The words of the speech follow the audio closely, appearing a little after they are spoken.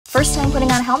First time putting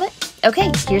on a helmet?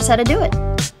 Okay, here's how to do it.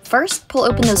 First, pull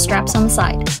open those straps on the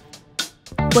side.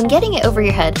 When getting it over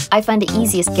your head, I find it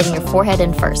easiest getting your forehead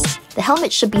in first. The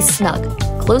helmet should be snug,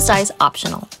 closed eyes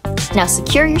optional. Now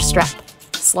secure your strap.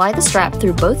 Slide the strap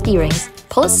through both D-rings,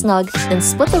 pull it snug, then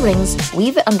split the rings,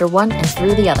 weave it under one and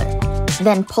through the other.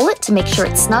 Then pull it to make sure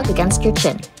it's snug against your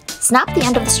chin. Snap the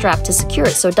end of the strap to secure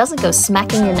it so it doesn't go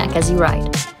smacking your neck as you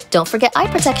ride. Don't forget eye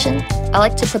protection. I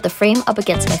like to put the frame up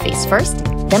against my face first,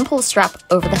 then pull the strap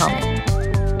over the helmet.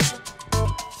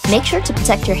 Make sure to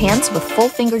protect your hands with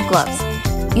full-fingered gloves.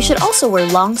 You should also wear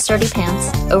long, sturdy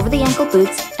pants, over-the-ankle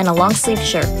boots, and a long-sleeved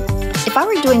shirt. If I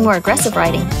were doing more aggressive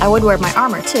riding, I would wear my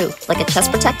armor too, like a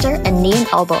chest protector and knee and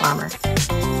elbow armor.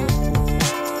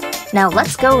 Now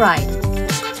let's go ride!